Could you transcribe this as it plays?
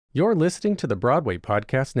You're listening to the Broadway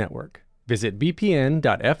Podcast Network. Visit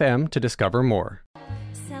bpn.fm to discover more.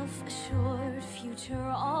 Self-assured,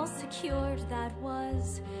 future all secured, that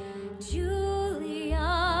was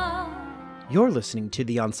Julia. You're listening to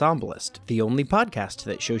The Ensemblist, the only podcast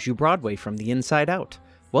that shows you Broadway from the inside out.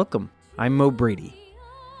 Welcome, I'm Mo Brady.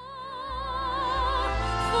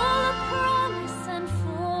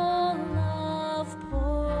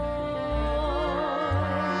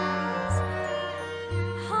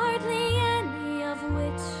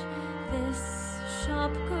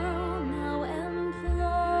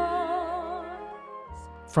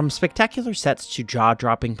 From spectacular sets to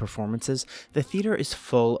jaw-dropping performances, the theater is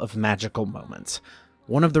full of magical moments.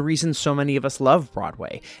 One of the reasons so many of us love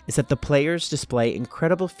Broadway is that the players display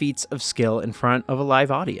incredible feats of skill in front of a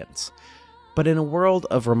live audience. But in a world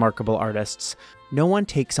of remarkable artists, no one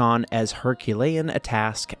takes on as Herculean a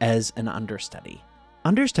task as an understudy.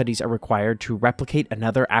 Understudies are required to replicate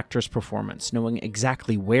another actor's performance, knowing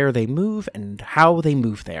exactly where they move and how they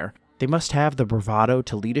move there. They must have the bravado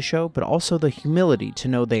to lead a show, but also the humility to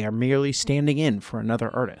know they are merely standing in for another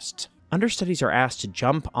artist. Understudies are asked to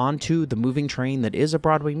jump onto the moving train that is a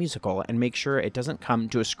Broadway musical and make sure it doesn't come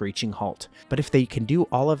to a screeching halt. But if they can do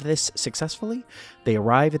all of this successfully, they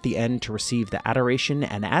arrive at the end to receive the adoration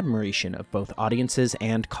and admiration of both audiences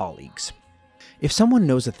and colleagues. If someone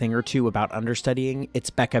knows a thing or two about understudying, it's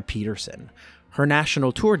Becca Petersen. Her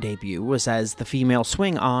national tour debut was as the female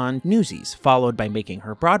swing on Newsies, followed by making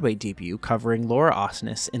her Broadway debut covering Laura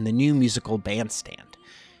Osnes in the new musical Bandstand.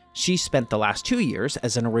 She spent the last 2 years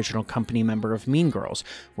as an original company member of Mean Girls,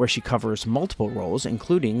 where she covers multiple roles,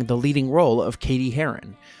 including the leading role of Katie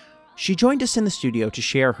Heron. She joined us in the studio to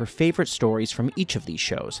share her favorite stories from each of these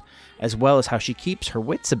shows, as well as how she keeps her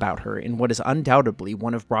wits about her in what is undoubtedly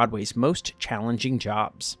one of Broadway's most challenging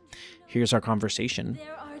jobs. Here's our conversation.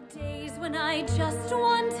 There are days when I just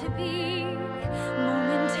want to be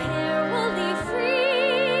momentarily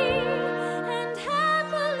free and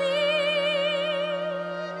happily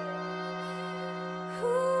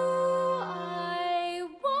who I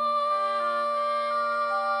was.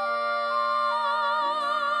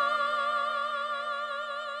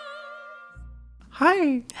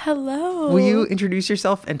 Hi! Hello. Will you introduce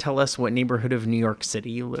yourself and tell us what neighborhood of New York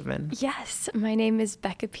City you live in? Yes, my name is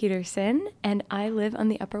Becca Petersen, and I live on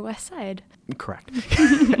the Upper West Side. Correct.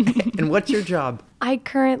 And what's your job? I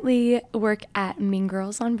currently work at Mean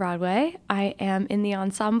Girls on Broadway. I am in the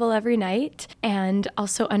ensemble every night and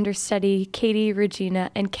also understudy Katie,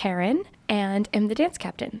 Regina, and Karen, and am the dance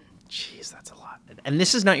captain. Jeez, that's a lot. And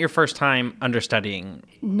this is not your first time understudying.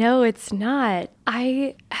 No, it's not.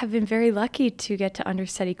 I have been very lucky to get to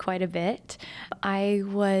understudy quite a bit. I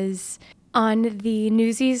was on the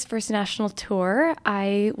Newsies First National Tour.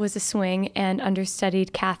 I was a swing and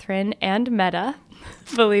understudied Catherine and Meta,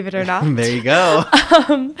 believe it or not. There you go.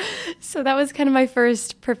 So that was kind of my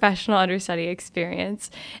first professional understudy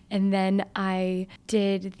experience. And then I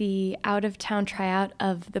did the out-of-town tryout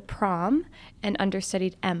of The Prom and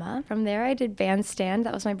understudied Emma. From there, I did Bandstand.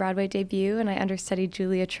 That was my Broadway debut, and I understudied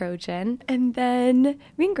Julia Trojan. And then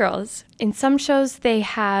Mean Girls. In some shows, they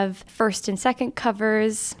have first and second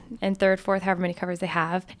covers, and third, fourth, however many covers they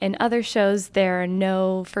have. In other shows, there are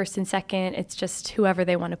no first and second. It's just whoever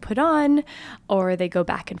they want to put on, or they go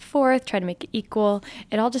back and forth, try to make it equal.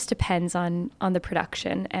 It all just depends on the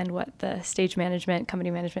production and what the stage management,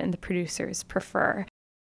 company management, and the producers prefer.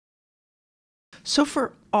 So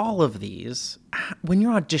for all of these, when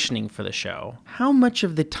you're auditioning for the show, how much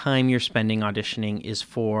of the time you're spending auditioning is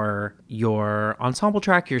for your ensemble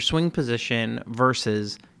track, your swing position,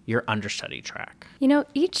 versus your understudy track? You know,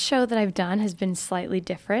 each show that I've done has been slightly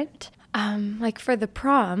different. Like for The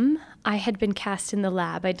Prom, I had been cast in the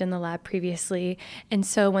lab. I'd done the lab previously. And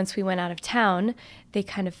so once we went out of town, they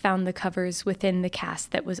kind of found the covers within the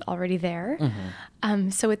cast that was already there. Mm-hmm.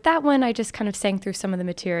 So with that one, I just kind of sang through some of the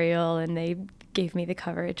material and they gave me the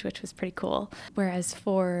coverage, which was pretty cool. Whereas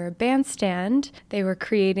for Bandstand, they were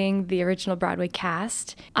creating the original Broadway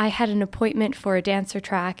cast. I had an appointment for a dancer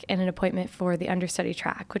track and an appointment for the understudy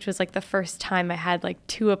track, which was like the first time I had like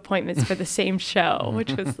 2 appointments for the same show,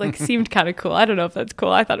 which was like seemed kind of cool. I don't know if that's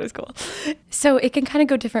cool. I thought it was cool. So it can kind of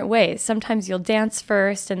go different ways. Sometimes you'll dance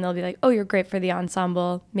first and they'll be like, oh, you're great for the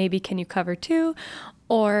ensemble. Maybe can you cover too?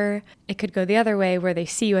 Or it could go the other way where they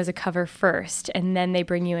see you as a cover first and then they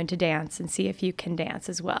bring you into dance and see if you can dance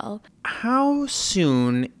as well. How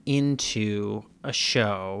soon into a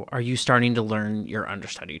show are you starting to learn your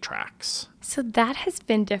understudy tracks? So that has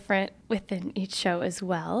been different within each show as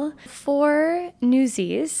well. For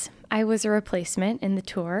Newsies, I was a replacement in the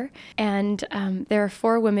tour, and there are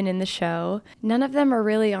 4 women in the show. None of them are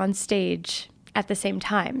really on stage at the same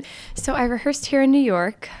time. So I rehearsed here in New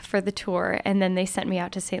York for the tour, and then they sent me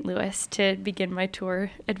out to St. Louis to begin my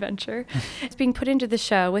tour adventure. It's being put into the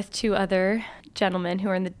show with two other gentlemen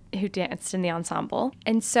who danced in the ensemble.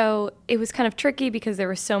 And so it was kind of tricky because there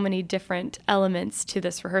were so many different elements to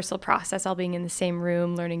this rehearsal process, all being in the same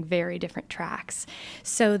room, learning very different tracks.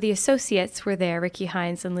 So the associates were there, Ricky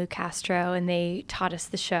Hines and Lou Castro, and they taught us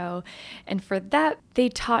the show. And for that, they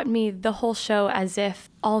taught me the whole show as if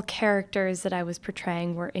all characters that I was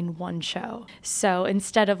portraying were in one show. So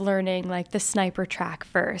instead of learning like the sniper track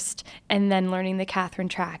first and then learning the Catherine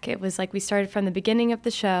track, it was like we started from the beginning of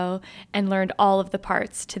the show and learned all of the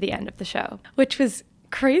parts to the end of the show, which was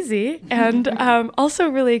crazy and also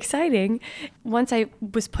really exciting. Once I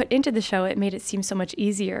was put into the show, it made it seem so much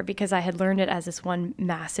easier because I had learned it as this one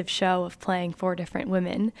massive show of playing 4 different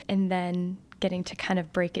women and then getting to kind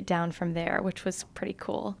of break it down from there, which was pretty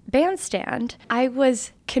cool. Bandstand, I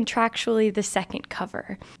was contractually the second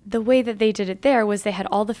cover. The way that they did it there was they had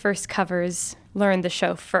all the first covers learn the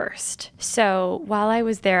show first. So while I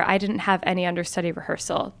was there, I didn't have any understudy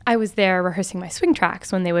rehearsal. I was there rehearsing my swing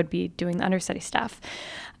tracks when they would be doing the understudy stuff.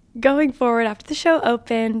 Going forward, after the show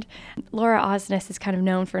opened, Laura Osnes is kind of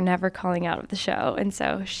known for never calling out of the show. And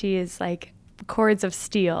so she is like cords of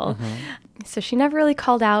steel. So she never really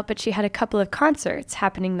called out, but she had a couple of concerts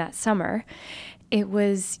happening that summer. It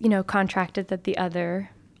was, contracted that the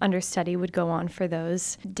other understudy would go on for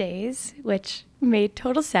those days, which made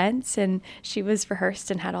total sense. And she was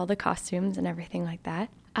rehearsed and had all the costumes and everything like that.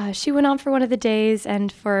 She went on for one of the days,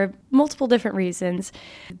 and for multiple different reasons,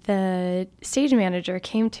 the stage manager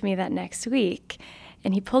came to me that next week,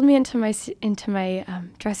 and he pulled me into my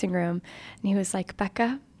dressing room, and he was like,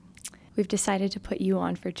 "Becca, we've decided to put you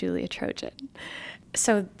on for Julia Trojan."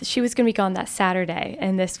 So she was going to be gone that Saturday,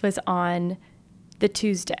 and this was on the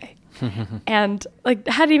Tuesday. And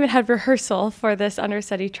hadn't even had rehearsal for this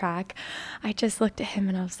understudy track. I just looked at him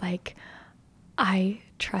and I was like, I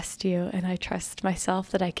trust you and I trust myself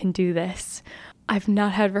that I can do this. I've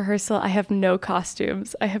not had rehearsal. I have no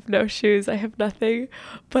costumes. I have no shoes. I have nothing,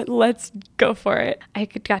 but let's go for it. I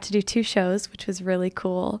got to do 2 shows, which was really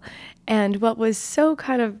cool. And what was so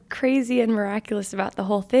kind of crazy and miraculous about the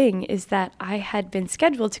whole thing is that I had been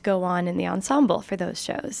scheduled to go on in the ensemble for those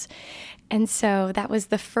shows. And so that was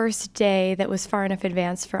the first day that was far enough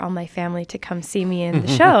advanced for all my family to come see me in the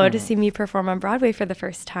show, to see me perform on Broadway for the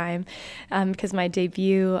first time. Because my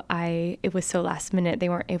debut, it was so last minute, they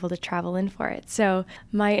weren't able to travel in for it. So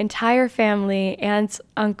my entire family, aunts,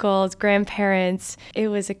 uncles, grandparents, it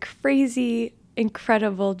was a crazy,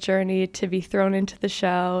 incredible journey to be thrown into the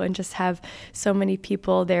show and just have so many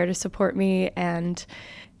people there to support me and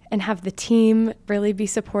have the team really be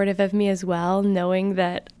supportive of me as well, knowing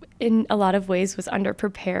that in a lot of ways was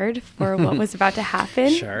underprepared for what was about to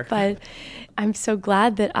happen. Sure. But I'm so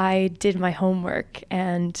glad that I did my homework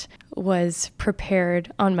and was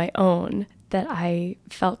prepared on my own, that I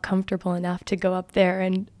felt comfortable enough to go up there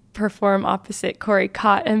and perform opposite Corey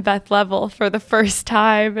Cott and Beth Level for the first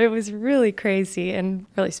time. It was really crazy and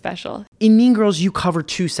really special. In Mean Girls, you cover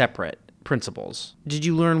 2 separate principals. Did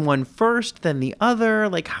you learn one first, then the other?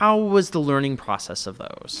 How was the learning process of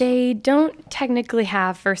those? They don't technically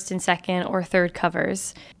have first and second or third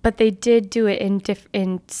covers, but they did do it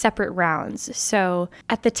in separate rounds. So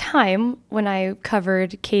at the time when I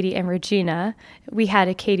covered Katie and Regina, we had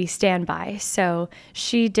a Katie standby. So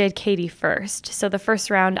she did Katie first. So the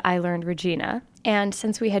first round I learned Regina. And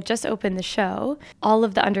since we had just opened the show, all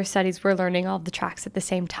of the understudies were learning all of the tracks at the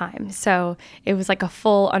same time. So it was like a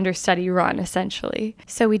full understudy run, essentially.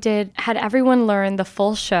 So we had everyone learn the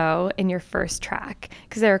full show in your first track,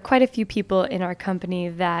 because there are quite a few people in our company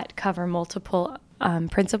that cover multiple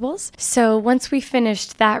principals. So once we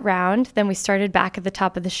finished that round, then we started back at the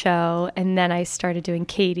top of the show, and then I started doing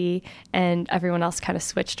Katie, and everyone else kind of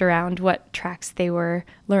switched around what tracks they were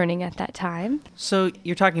learning at that time. So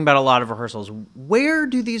you're talking about a lot of rehearsals. Where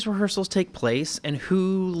do these rehearsals take place, and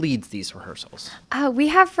who leads these rehearsals? We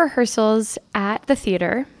have rehearsals at the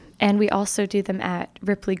theater, and we also do them at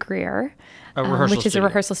Ripley Greer, which is a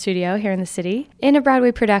rehearsal studio here in the city. In a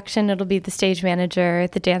Broadway production, it'll be the stage manager,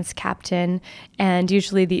 the dance captain, and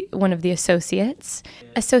usually one of the associates.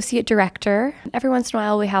 Associate director. Every once in a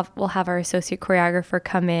while, we'll have our associate choreographer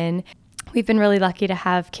come in. We've been really lucky to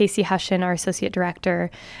have Casey Hushin, our associate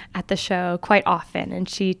director, at the show quite often, and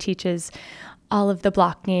she teaches all of the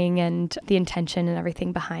blocking and the intention and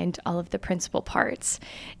everything behind all of the principal parts.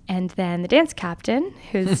 And then the dance captain,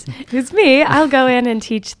 who's me, I'll go in and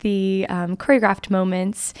teach the choreographed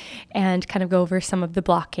moments and kind of go over some of the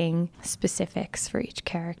blocking specifics for each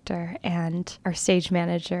character. And our stage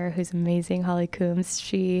manager, who's amazing, Holly Coombs,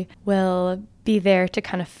 she will be there to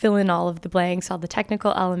kind of fill in all of the blanks, all the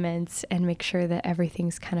technical elements, and make sure that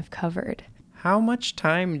everything's kind of covered. How much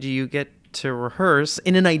time do you get to rehearse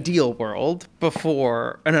in an ideal world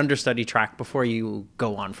before an understudy track, before you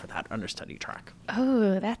go on for that understudy track?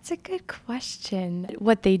 Oh, that's a good question.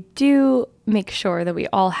 What they do make sure that we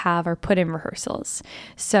all have are put in rehearsals.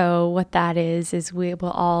 So what that is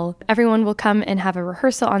everyone will come and have a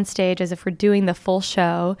rehearsal on stage as if we're doing the full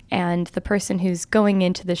show, and the person who's going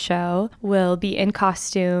into the show will be in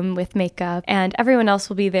costume with makeup, and everyone else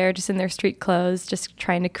will be there just in their street clothes, just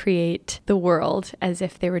trying to create the world as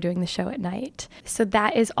if they were doing the show at night. So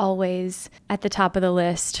that is always at the top of the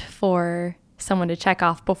list for someone to check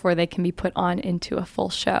off before they can be put on into a full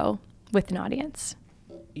show with an audience.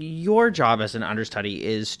 Your job as an understudy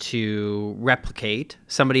is to replicate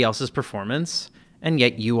somebody else's performance, and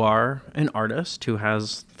yet you are an artist who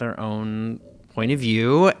has their own point of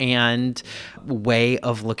view and way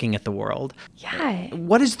of looking at the world. Yeah.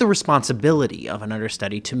 What is the responsibility of an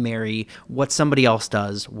understudy to marry what somebody else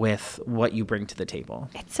does with what you bring to the table?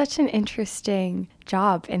 It's such an interesting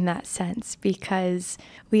job in that sense, because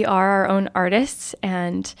we are our own artists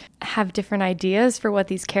and have different ideas for what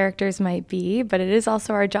these characters might be, but it is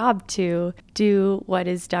also our job to do what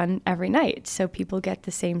is done every night so people get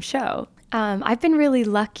the same show. I've been really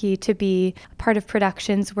lucky to be part of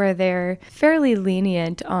productions where they're fairly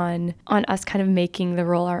lenient on us kind of making the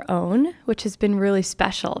role our own, which has been really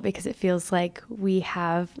special because it feels like we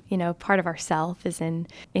have, part of ourself is in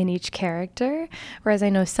each character. Whereas I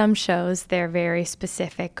know some shows, they're very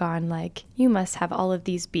specific on like, you must have all of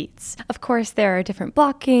these beats. Of course, there are different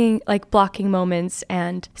blocking moments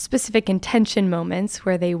and specific intention moments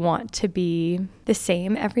where they want to be the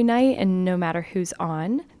same every night, and no matter who's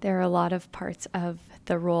on, there are a lot of parts of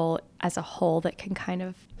the role as a whole that can kind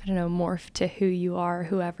of, morph to who you are,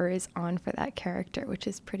 whoever is on for that character, which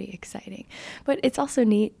is pretty exciting. But it's also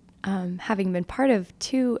neat having been part of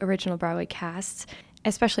 2 original Broadway casts,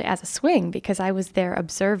 especially as a swing, because I was there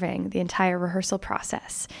observing the entire rehearsal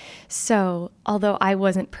process. So although I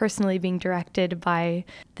wasn't personally being directed by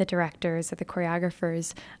the directors or the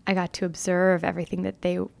choreographers, I got to observe everything that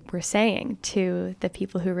they were saying to the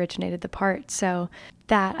people who originated the part. So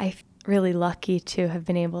that I'm really lucky to have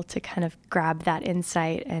been able to kind of grab that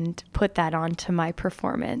insight and put that onto my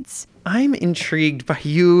performance. I'm intrigued by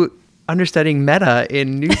you understudying Meta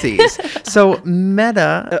in Newsies. So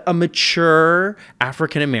Meta, a mature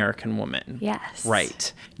African-American woman. Yes.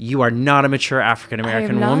 Right. You are not a mature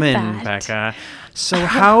African-American woman, that. Becca. So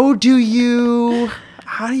how do you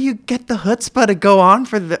get the chutzpah to go on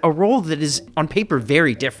for a role that is on paper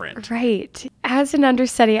very different? Right. As an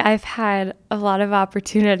understudy, I've had a lot of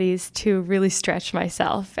opportunities to really stretch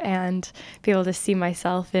myself and be able to see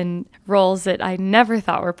myself in roles that I never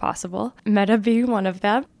thought were possible, Meta being one of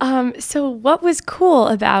them. So what was cool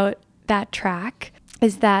about that track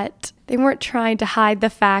is that they weren't trying to hide the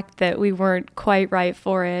fact that we weren't quite right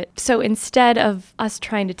for it. So instead of us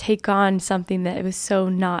trying to take on something that was so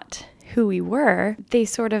not who we were, they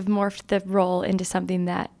sort of morphed the role into something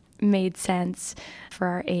that made sense for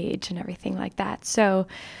our age and everything like that. So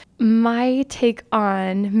my take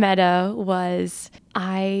on Meta was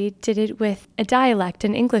I did it with a dialect,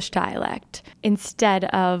 an English dialect, instead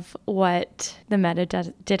of what the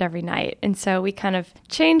Meta did every night. And so we kind of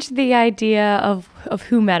changed the idea of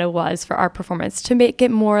who Meta was for our performance to make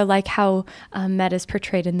it more like how Meta's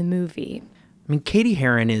portrayed in the movie. I mean, Katie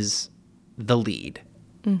Heron is the lead.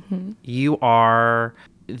 Mm-hmm. You are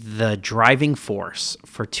the driving force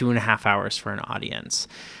for 2.5 hours for an audience.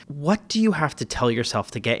 What do you have to tell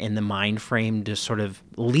yourself to get in the mind frame to sort of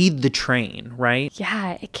lead the train, right?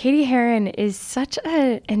 Yeah, Katie Heron is such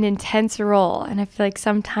an intense role. And I feel like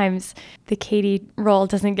sometimes the Katie role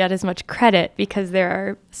doesn't get as much credit because there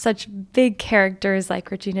are such big characters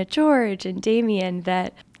like Regina George and Damien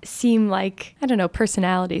that seem like,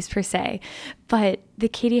 personalities per se. But the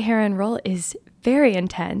Katie Heron role is very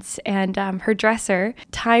intense, and her dresser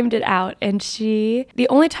timed it out, and the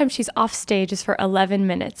only time she's off stage is for 11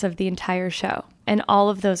 minutes of the entire show, and all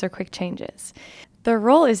of those are quick changes. The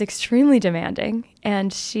role is extremely demanding,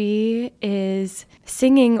 and she is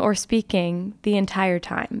singing or speaking the entire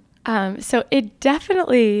time. So it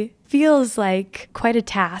definitely feels like quite a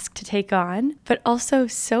task to take on, but also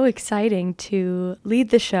so exciting to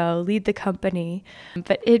lead the show, lead the company.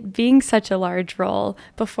 But it being such a large role,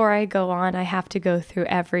 before I go on, I have to go through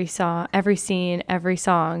every song, every scene, every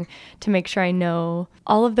song to make sure I know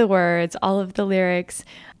all of the words, all of the lyrics.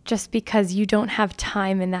 just because you don't have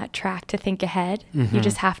time in that track to think ahead. You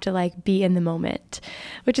just have to like be in the moment,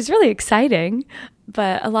 which is really exciting.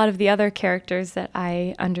 But a lot of the other characters that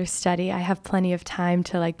I understudy, I have plenty of time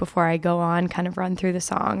to, like, before I go on, kind of run through the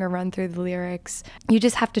song or run through the lyrics. You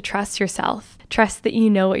just have to trust yourself. Trust that you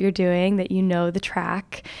know what you're doing, that you know the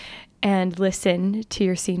track, and listen to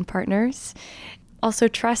your scene partners. Also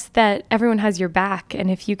trust that everyone has your back, and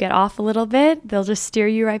if you get off a little bit, they'll just steer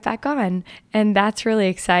you right back on. And that's really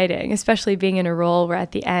exciting, especially being in a role where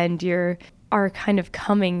at the end are kind of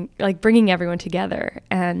coming, like bringing everyone together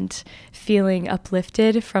and feeling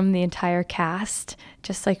uplifted from the entire cast,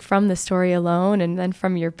 just like from the story alone and then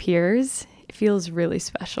from your peers. It feels really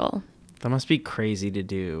special. That must be crazy to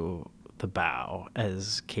do the bow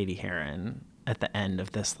as Katie Heron at the end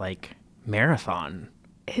of this like marathon.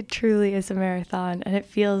 It truly is a marathon, and it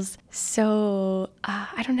feels so,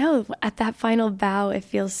 I don't know, at that final bow, it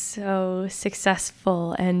feels so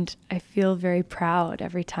successful, and I feel very proud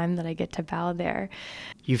every time that I get to bow there.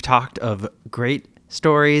 You've talked of great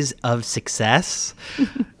stories of success,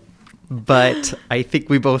 but I think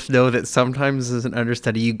we both know that sometimes as an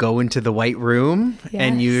understudy, you go into the white room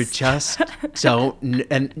and you just don't.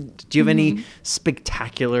 And do you have any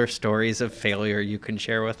spectacular stories of failure you can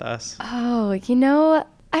share with us? Oh,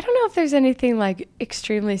 I don't know if there's anything like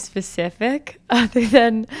extremely specific other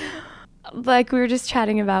than like we were just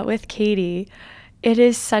chatting about with Katie. It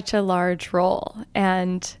is such a large role,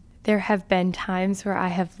 and there have been times where I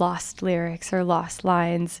have lost lyrics or lost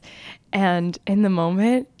lines, and in the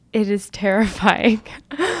moment it is terrifying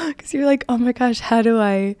because you're like, oh my gosh, how do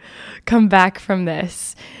I come back from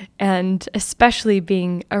this? And especially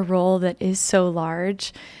being a role that is so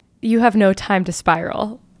large, you have no time to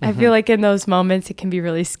spiral. I feel like in those moments it can be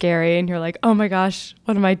really scary and you're like, oh my gosh,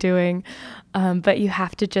 what am I doing? But you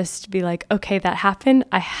have to just be like, okay, that happened.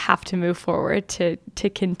 I have to move forward to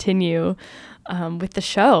continue with the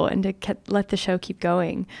show and to let the show keep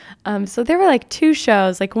going. So there were like two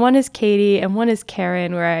shows, like one is Katie and one is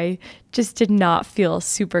Karen, where I just did not feel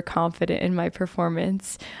super confident in my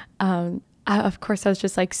performance. Of course, I was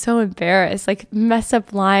just like so embarrassed, like mess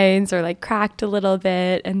up lines or like cracked a little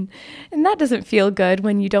bit. And that doesn't feel good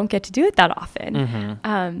when you don't get to do it that often.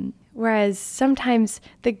 Whereas sometimes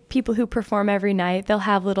the people who perform every night, they'll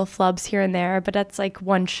have little flubs here and there, but that's like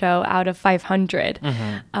one show out of 500.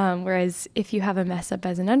 Whereas if you have a mess up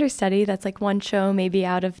as an understudy, that's like one show maybe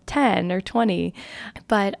out of 10 or 20.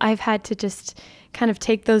 But I've had to just kind of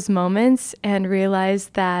take those moments and realize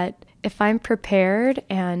that if I'm prepared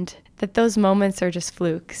and that those moments are just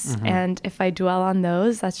flukes. And if I dwell on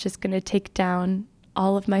those, that's just going to take down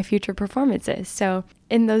all of my future performances. So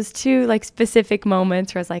in those two like specific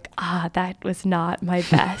moments where I was like, that was not my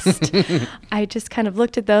best, I just kind of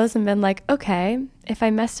looked at those and been like, okay, if I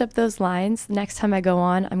messed up those lines, the next time I go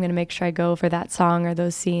on, I'm going to make sure I go over that song or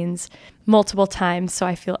those scenes multiple times so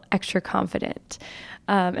I feel extra confident.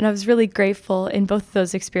 And I was really grateful in both of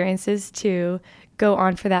those experiences to go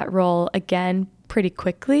on for that role again pretty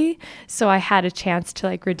quickly, so I had a chance to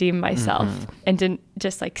like redeem myself and didn't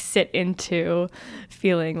just like sit into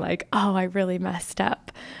feeling like, oh, I really messed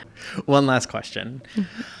up. One last question.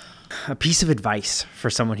 A piece of advice for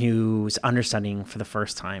someone who's understudying for the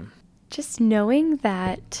first time. Just knowing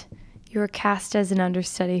that you're cast as an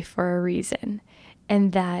understudy for a reason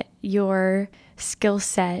and that your skill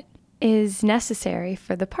set is necessary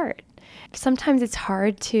for the part. Sometimes it's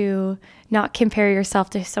hard to not compare yourself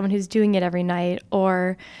to someone who's doing it every night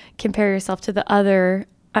or compare yourself to the other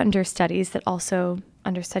understudies that also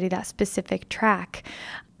understudy that specific track,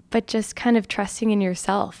 but just kind of trusting in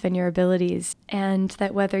yourself and your abilities, and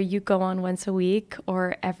that whether you go on once a week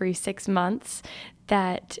or every 6 months,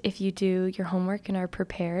 that if you do your homework and are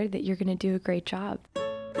prepared, that you're going to do a great job.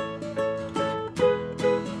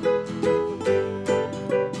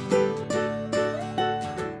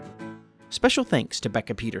 Special thanks to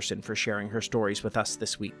Becca Petersen for sharing her stories with us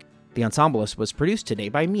this week. The Ensemblist was produced today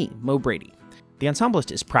by me, Mo Brady. The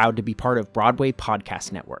Ensemblist is proud to be part of Broadway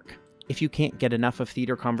Podcast Network. If you can't get enough of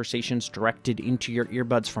theater conversations directed into your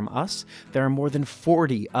earbuds from us, there are more than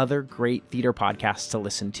 40 other great theater podcasts to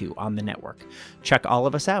listen to on the network. Check all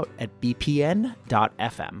of us out at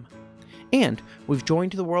bpn.fm. And we've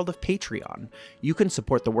joined the world of Patreon. You can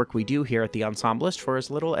support the work we do here at The Ensemblist for as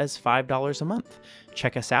little as $5 a month.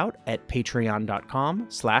 Check us out at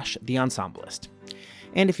patreon.com/TheEnsemblist.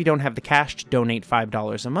 And if you don't have the cash to donate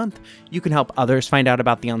 $5 a month, you can help others find out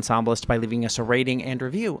about The Ensemblist by leaving us a rating and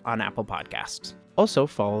review on Apple Podcasts. Also,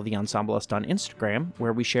 follow The Ensemblist on Instagram,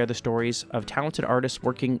 where we share the stories of talented artists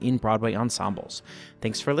working in Broadway ensembles.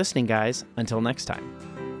 Thanks for listening, guys. Until next time.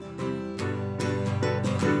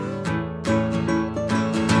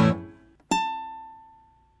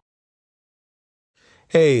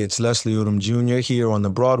 Hey, it's Leslie Odom Jr. here on the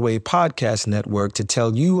Broadway Podcast Network to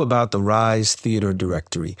tell you about the Rise Theater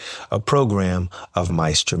Directory, a program of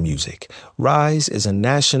Maestro Music. Rise is a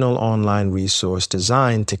national online resource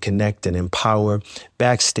designed to connect and empower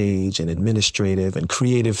backstage and administrative and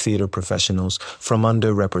creative theater professionals from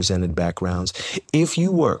underrepresented backgrounds. If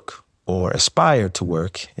you work or aspire to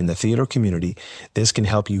work in the theater community, this can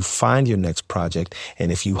help you find your next project.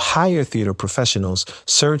 And if you hire theater professionals,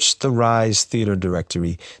 search the Rise Theater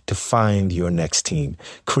Directory to find your next team.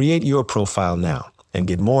 Create your profile now and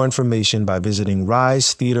get more information by visiting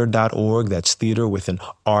risetheater.org. That's theater with an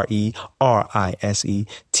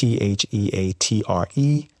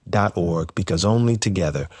RERISETHEATRE.org, because only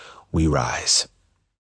together we rise.